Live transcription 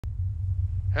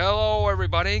Hello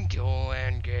everybody,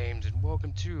 Gilland Games, and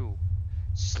welcome to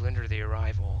Slender The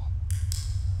Arrival.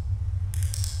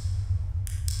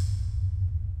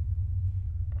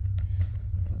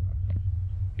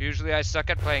 Usually I suck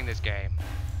at playing this game.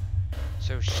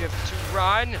 So shift to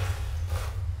run.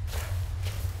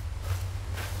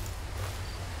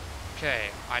 Okay,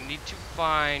 I need to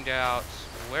find out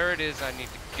where it is I need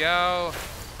to go.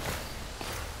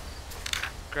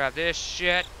 Grab this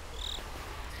shit.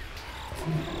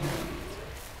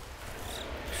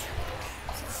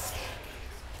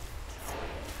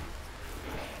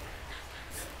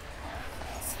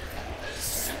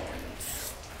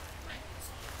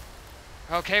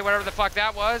 Okay, whatever the fuck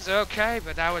that was, okay,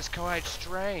 but that was quite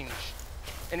strange.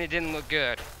 And it didn't look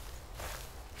good.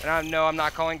 And no, I'm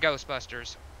not calling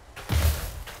Ghostbusters.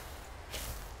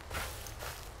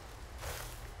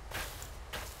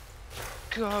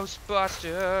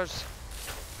 Ghostbusters!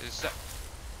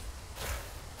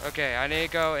 Okay, I need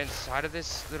to go inside of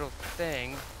this little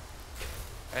thing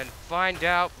and find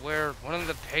out where one of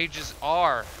the pages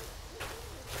are.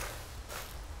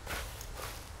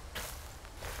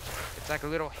 It's like a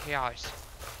little house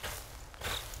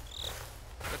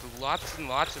with lots and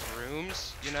lots of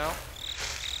rooms, you know?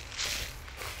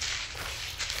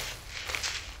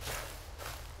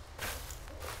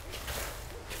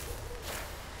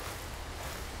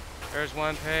 There's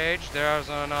one page, there's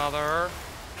another.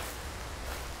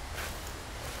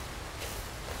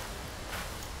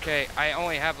 Okay, I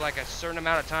only have like a certain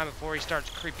amount of time before he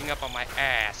starts creeping up on my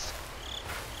ass.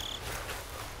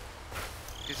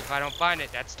 Because if I don't find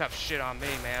it, that's tough shit on me,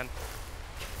 man.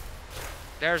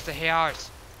 There's the house.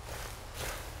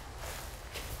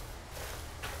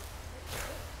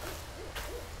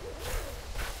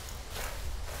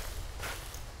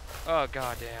 Oh,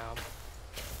 goddamn.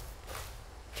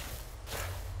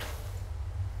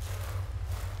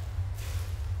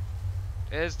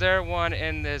 Is there one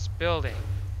in this building?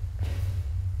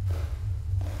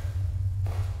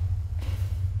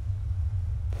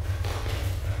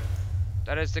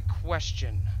 That is the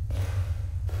question.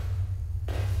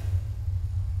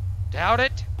 Doubt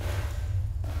it?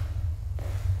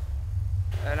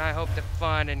 And I hope the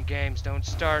fun and games don't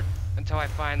start until I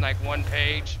find like one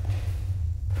page.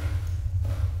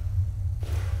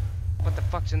 What the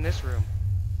fuck's in this room?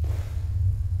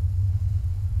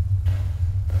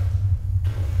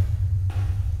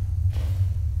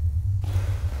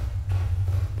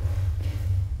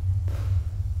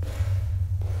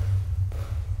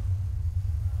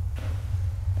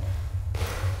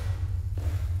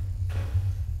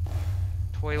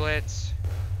 Toilets.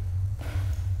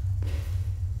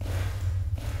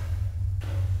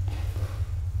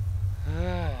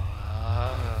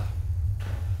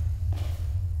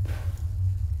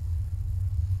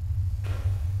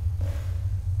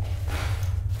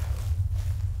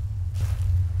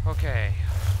 Okay.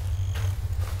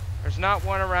 There's not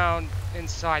one around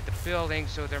inside the building,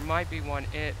 so there might be one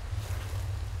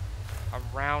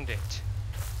around it.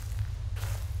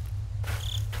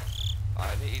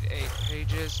 I need 8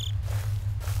 pages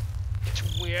to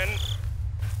win.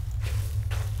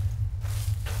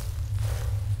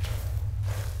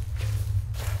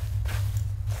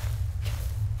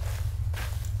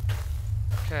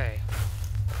 Okay.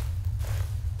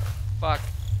 Fuck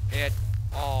it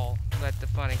all. Let the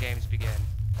fun and games begin.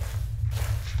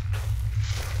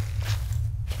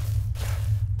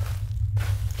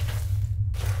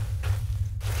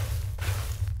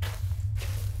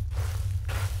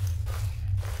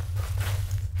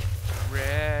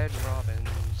 Red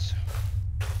robins.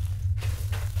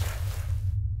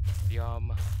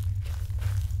 Yum.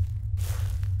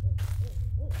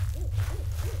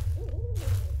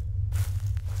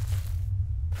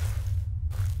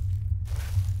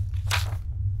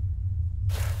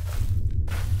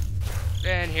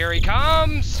 And here he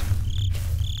comes!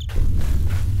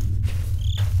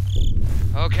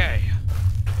 Okay.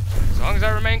 As long as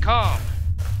I remain calm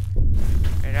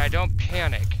and I don't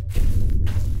panic,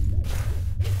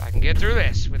 I can get through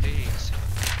this with ease.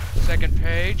 Second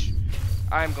page,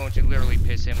 I'm going to literally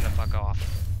piss him the fuck off.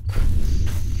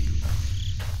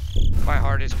 My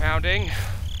heart is pounding.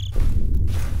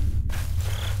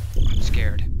 I'm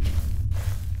scared.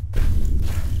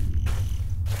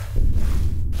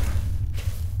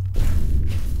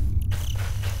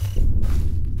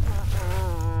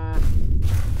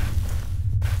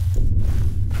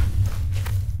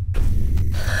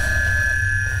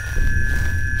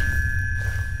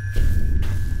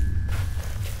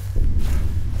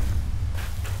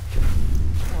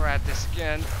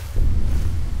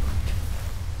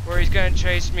 Where he's gonna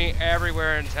chase me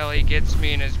everywhere until he gets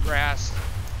me in his grasps.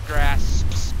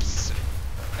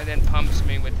 and then pumps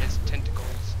me with his tentacles.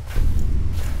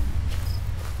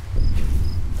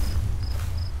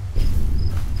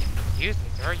 Excuse me,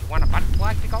 sir, you want a butt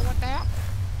plug to go with that?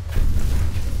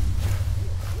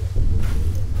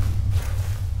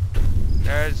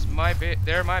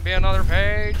 There might be another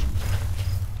page.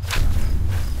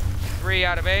 3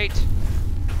 out of 8.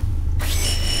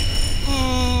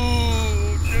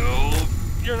 Ooh, no.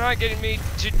 You're not getting me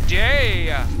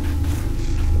today.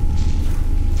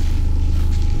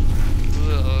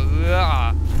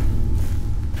 Ugh.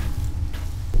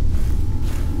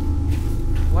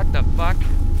 What the fuck?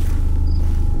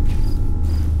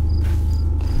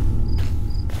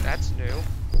 That's new.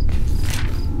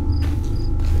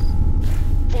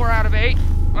 4 out of 8.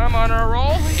 I'm on a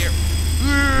roll here.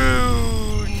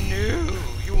 Ooh, no.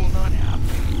 You will not have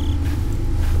me.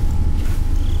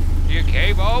 You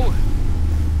okay, Bo?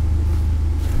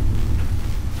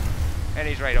 And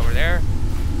he's right over there.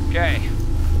 Okay.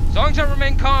 As long as I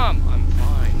remain calm, I'm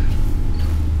fine.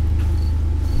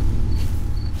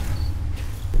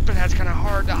 But that's kind of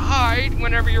hard to hide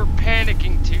whenever you're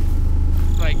panicking to,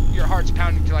 like, your heart's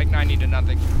pounding to like 90 to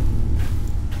nothing.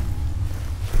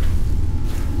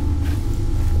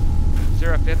 Is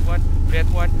there a fifth one?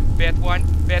 Fifth one? Fifth one?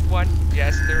 Fifth one?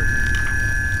 Yes, there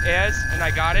is, and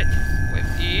I got it with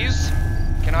ease.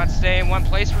 Cannot stay in one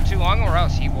place for too long or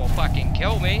else he will fucking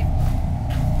kill me.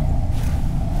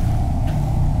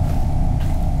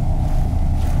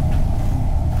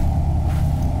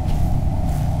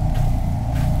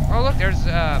 Oh look, there's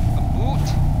a boot.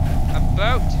 A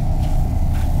boat.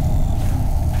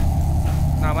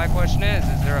 Now my question is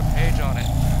there a page on it?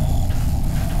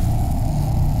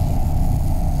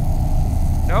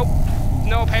 Nope,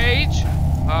 no page.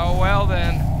 Oh well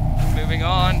then, moving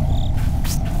on.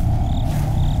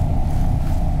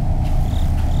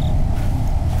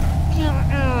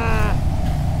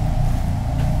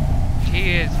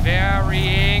 He is very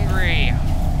angry.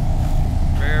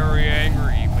 Very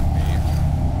angry with me.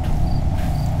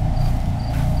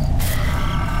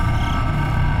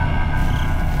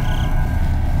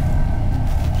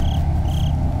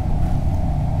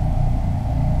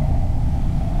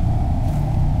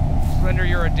 Slender,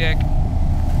 you're a dick.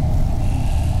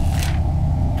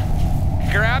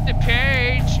 Grab the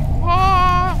page.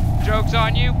 Oh, joke's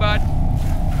on you, bud.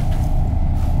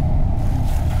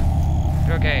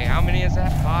 Okay, how many is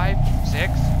that? 5?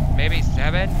 6? Maybe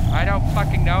 7? I don't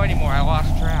fucking know anymore. I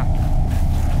lost track.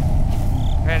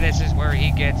 And this is where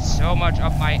he gets so much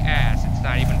up my ass. It's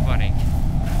not even funny.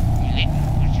 You didn't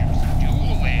put your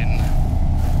stool in.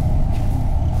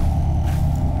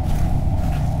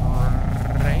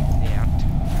 Right there.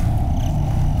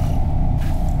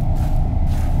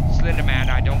 Slender Man,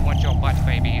 I don't want your butt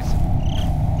babies.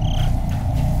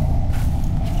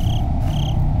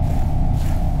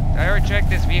 Did I already check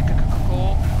this vehicle?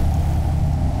 Cool.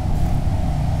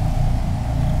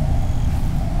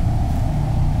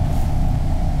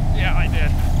 Yeah, I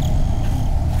did.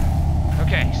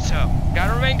 Okay, so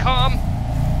gotta remain calm.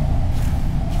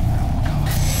 Oh god.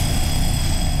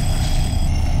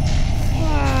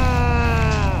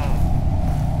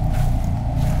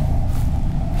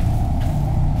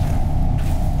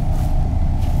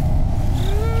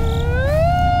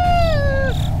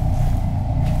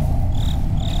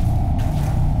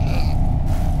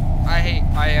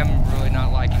 I am really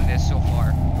not liking this so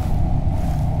far.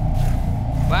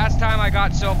 Last time I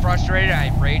got so frustrated,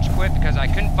 I rage quit because I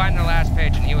couldn't find the last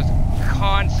page and he was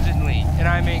constantly, and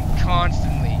I mean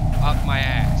constantly, up my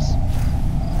ass.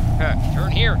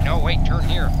 Turn here. No, wait, turn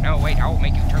here. No, wait, I will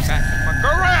make you turn back the fuck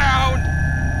around!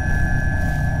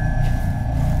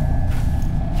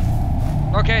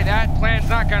 Okay, that plan's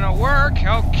not gonna work.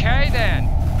 Okay, then.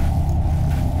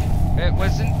 It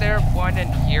wasn't there one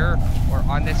in here, or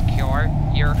on this car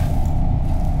here?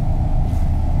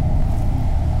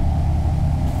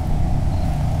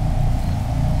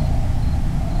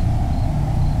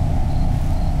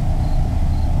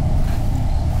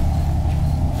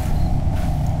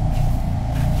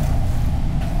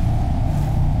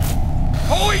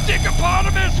 Holy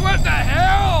dickopotamus, what the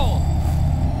hell?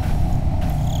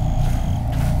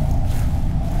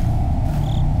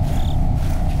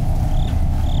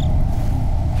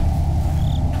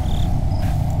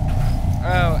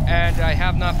 Oh, and I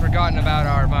have not forgotten about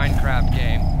our Minecraft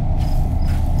game.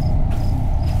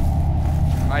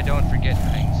 I don't forget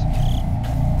things.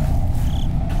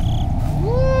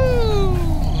 Woo!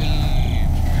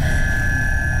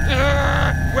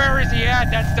 Where is he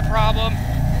at? That's the problem.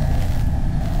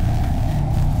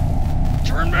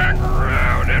 Turn back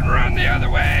around and run the other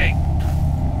way.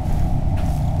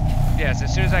 Yes,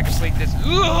 as soon as I complete this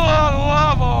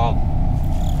level.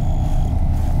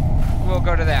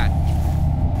 we'll go to that.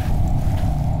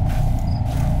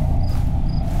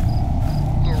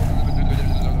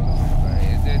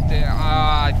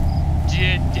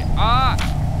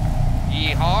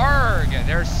 Yeeharg!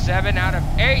 There's 7 out of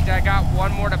 8. I got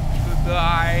 1 more to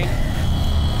buy.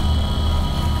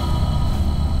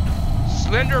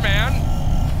 Slender Man.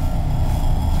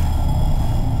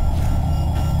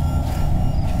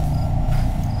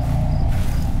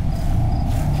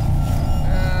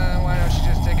 Why don't you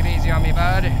just take it easy on me,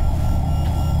 bud?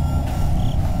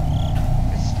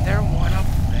 Is there one up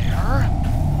there?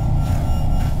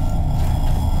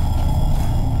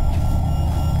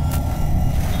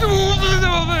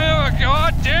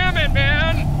 God damn it,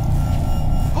 man!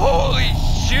 Holy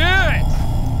shit!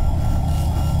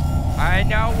 I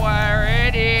know where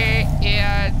it is.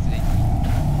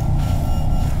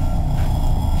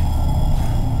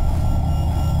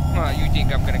 Oh, you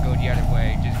think I'm gonna go the other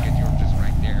way just because you're just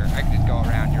right there. I can just go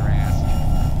around your ass.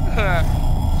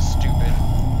 Stupid.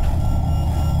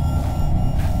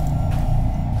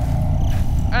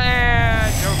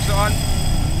 And joke's on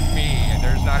me.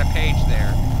 There's not a page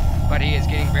there. But he is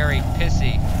getting very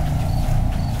pissy.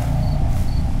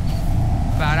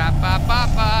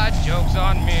 Ba-da-ba-ba-ba, joke's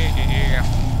on me.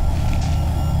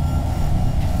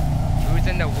 Who's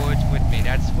in the woods with me?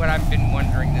 That's what I've been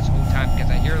wondering this whole time, because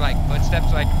I hear like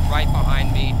footsteps like right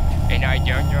behind me, and I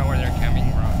don't know where they're coming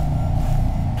from.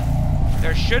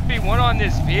 There should be one on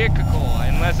this vehicle,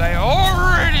 unless I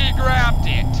already grabbed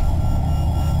it.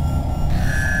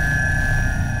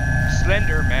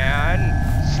 Slender Man.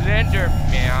 Slender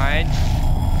Man.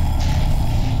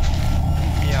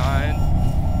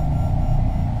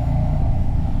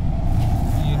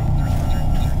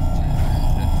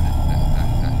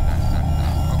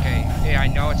 Okay, yeah, I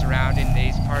know it's around in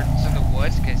these parts of the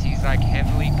woods because he's like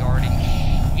heavily guarding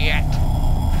shit.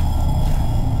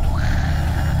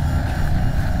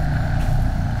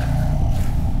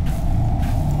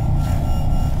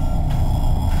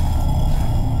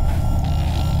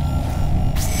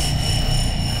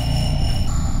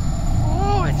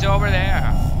 It's over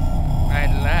there.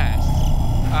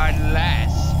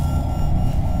 Unless.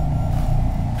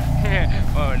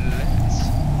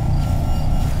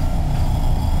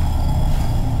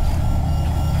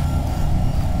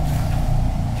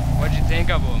 What'd you think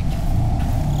of him?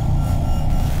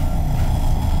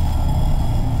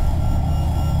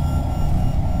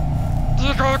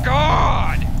 Oh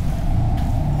God!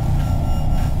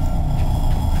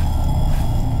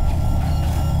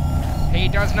 He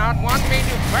does not want me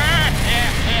to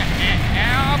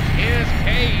help his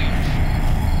cage.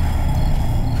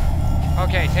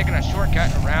 Okay, taking a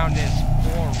shortcut around this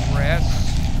forest.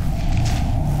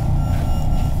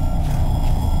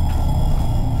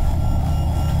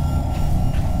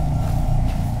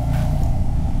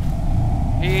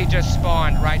 He just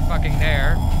spawned right fucking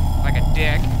there, like a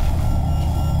dick.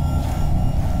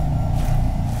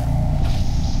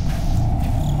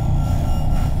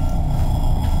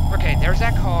 Okay, there's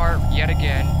that car yet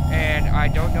again, and I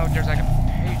don't know if there's like a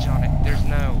page on it. There's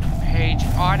no page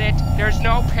on it. There's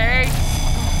no page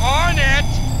on it!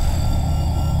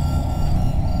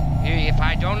 If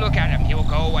I don't look at him, he will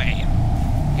go away.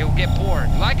 He will get bored.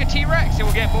 Like a T-Rex, he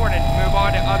will get bored and move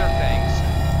on to other things.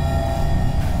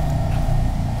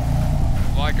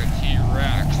 Like a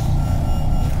T-Rex.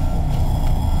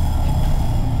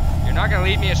 You're not gonna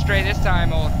lead me astray this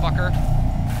time, old fucker.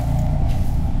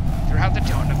 Throughout the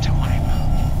dawn of time.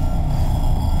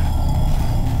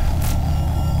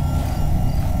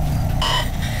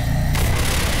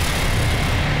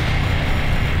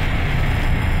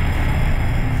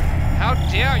 How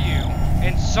dare you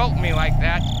insult me like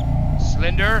that,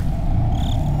 Slender?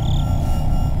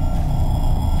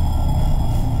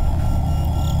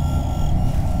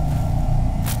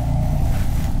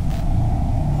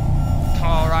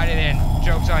 Alrighty then,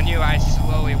 joke's on you, I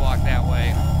slowly walk that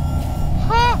way.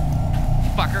 Huh!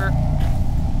 Fucker.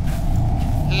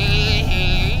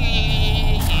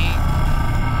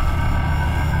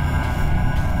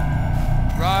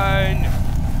 Run.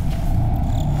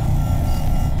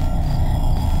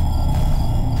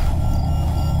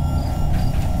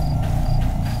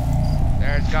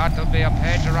 There's got to be a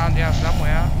page around here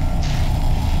somewhere.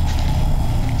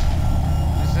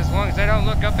 Just as long as I don't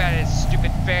look up at his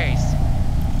stupid face.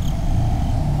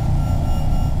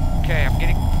 Okay, I'm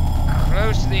getting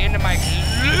close to the end of my clues.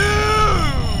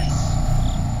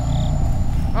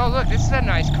 Oh look, this is a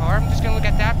nice car. I'm just gonna look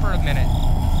at that for a minute.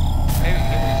 Maybe it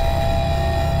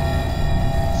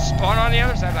was spawn on the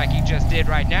other side like he just did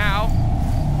right now.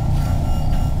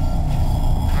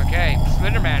 Okay,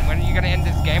 Slender Man, when are you gonna end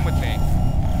this game with me?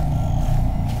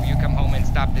 Will you come home and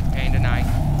stop this pain tonight?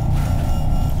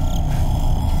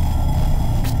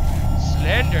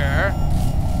 Slender?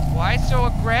 Why so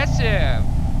aggressive?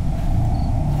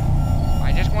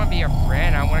 I just want to be your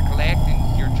friend. I want to collect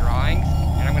your drawings,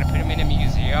 and I'm going to put them in a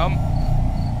museum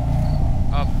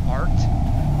of art.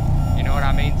 You know what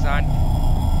I mean, son?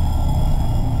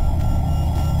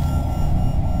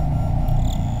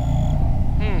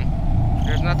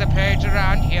 There's not a page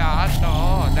around here.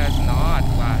 No, there's not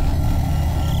one.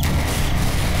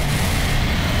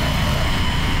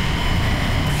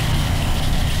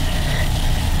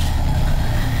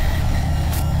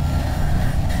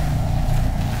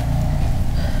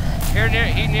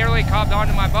 He nearly copped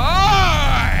onto my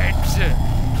butt!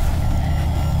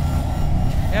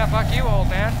 Yeah, fuck you, old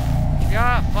man.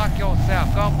 Yeah, fuck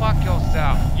yourself. Go fuck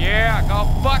yourself. Yeah, go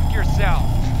fuck yourself.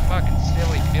 Fucking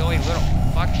silly Billy, little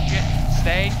fuck shit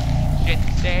stain. Shit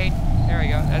stain. There we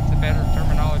go. That's the better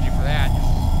terminology for that.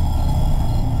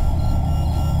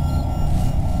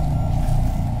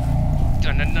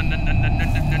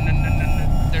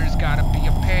 There's gotta be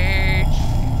a page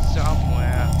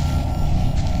somewhere.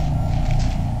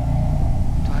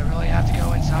 Do I really have to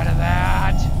go inside of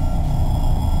that?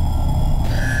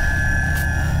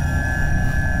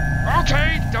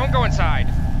 Okay, don't go inside.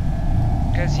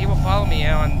 Because he will follow me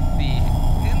on the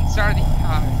inside of the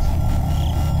house.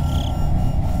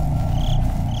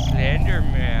 Slender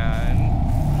Man.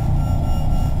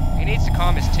 He needs to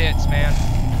calm his tits, man.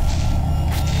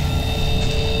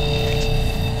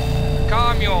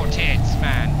 Calm your tits,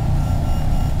 man.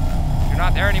 You're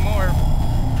not there anymore.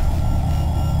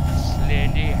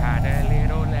 Slendy had a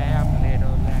little lamb,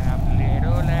 little lamb,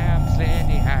 little lamb.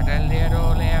 Slendy had a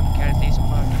little lamb, cause he's a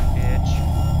fucking bitch.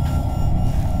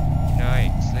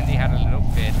 Nice. Slendy had a little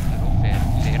fit, little fit,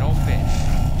 little fit.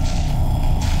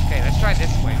 Okay, let's try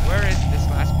this way. Where is this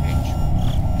last page?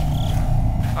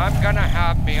 I'm gonna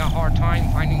have me a hard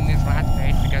time finding this last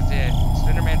page because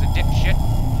Slenderman's a dipshit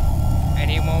and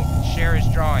he won't share his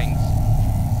drawings.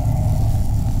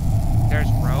 There's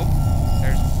rope.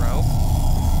 There's rope.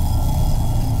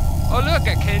 Oh, look,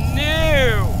 a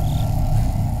canoe!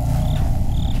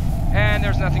 And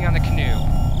there's nothing on the canoe.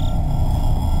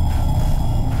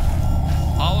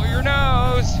 Follow your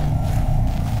nose!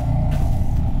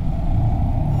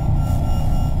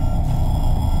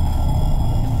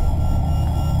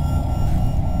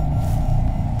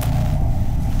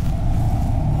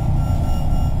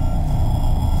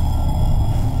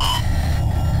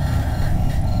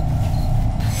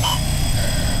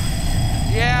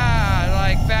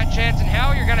 Chance in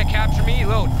hell you're gonna capture me, you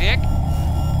little dick.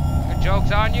 The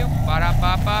joke's on you.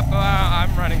 Ba-da-ba-ba-ba.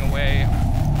 I'm running away.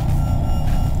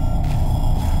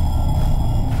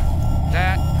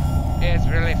 That is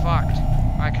really fucked.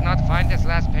 I cannot find this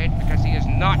last page because he is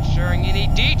not sharing any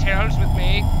details with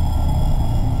me.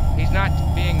 He's not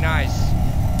being nice.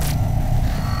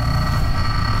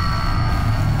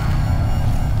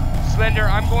 Slender,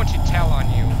 I'm going to tell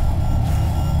on you.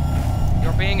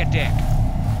 You're being a dick.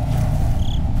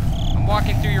 I'm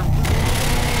walking through your...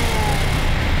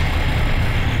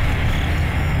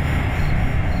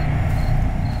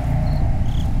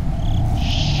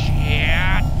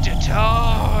 Shit!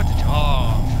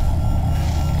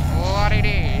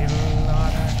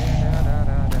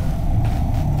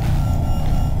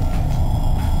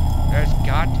 There's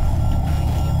got...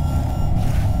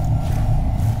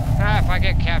 if I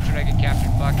get captured, I get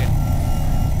captured. Fuck it.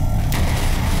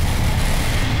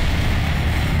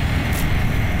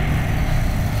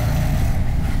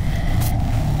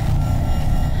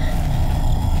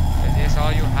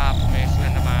 All you have for me,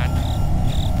 Slender Man.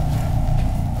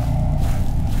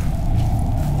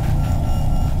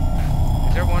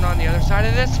 Is there one on the other side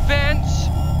of this fence?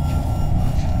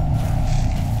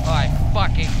 I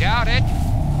fucking doubt it.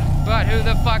 But who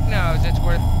the fuck knows? It's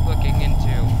worth looking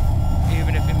into.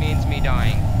 Even if it means me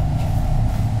dying.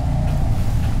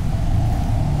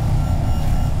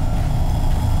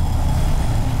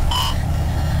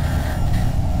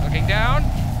 Looking down.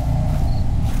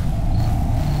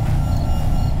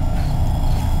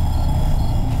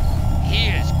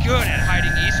 Good at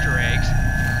hiding Easter eggs.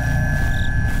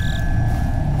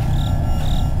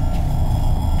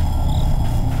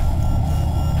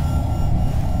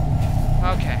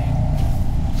 Okay.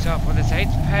 So for this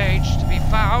 8th page to be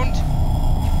found...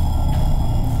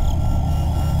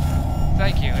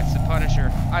 Thank you, it's the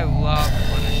Punisher. I love the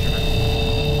Punisher.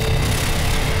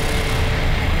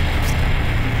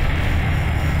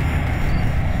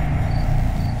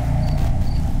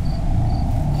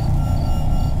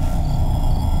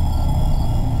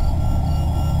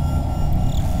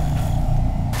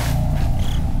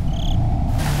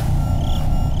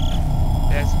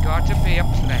 To be a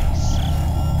place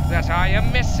that I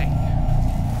am missing.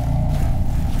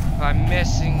 I'm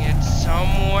missing it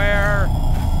somewhere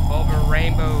over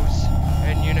rainbows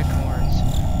and unicorns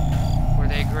where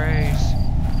they graze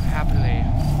happily.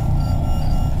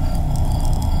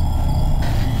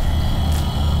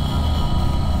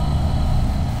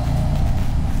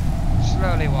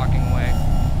 Slowly walking away,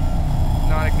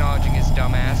 not acknowledging his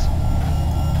dumbass.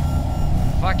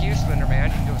 Fuck you, Slender Man.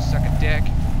 You can go suck a dick.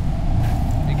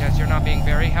 Because you're not being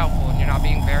very helpful and you're not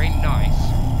being very nice.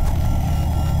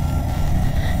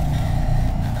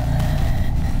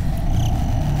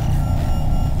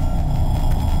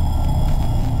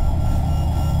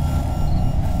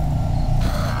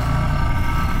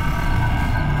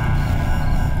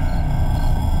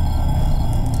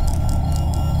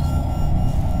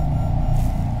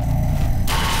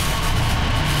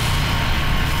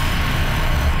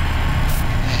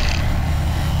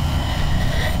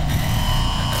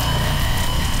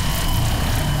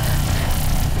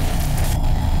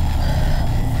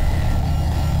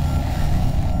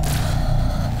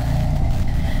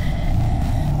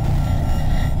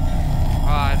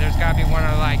 There's gotta be one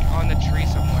like on the tree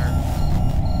somewhere.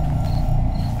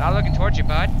 Not looking towards you,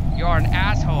 bud. You're an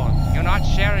asshole. You're not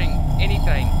sharing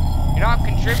anything. You're not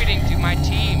contributing to my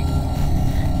team.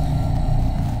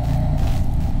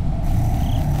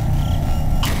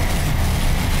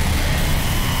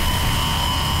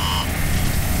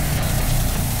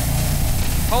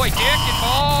 Holy dick and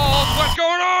balls! What's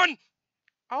going on?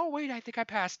 Oh wait, I think I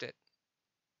passed it.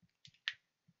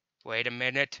 Wait a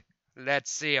minute.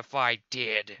 Let's see if I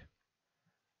did.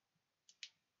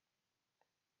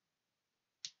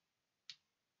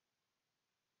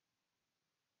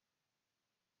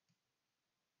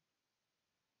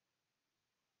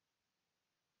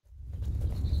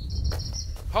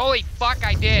 Holy fuck,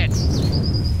 I did.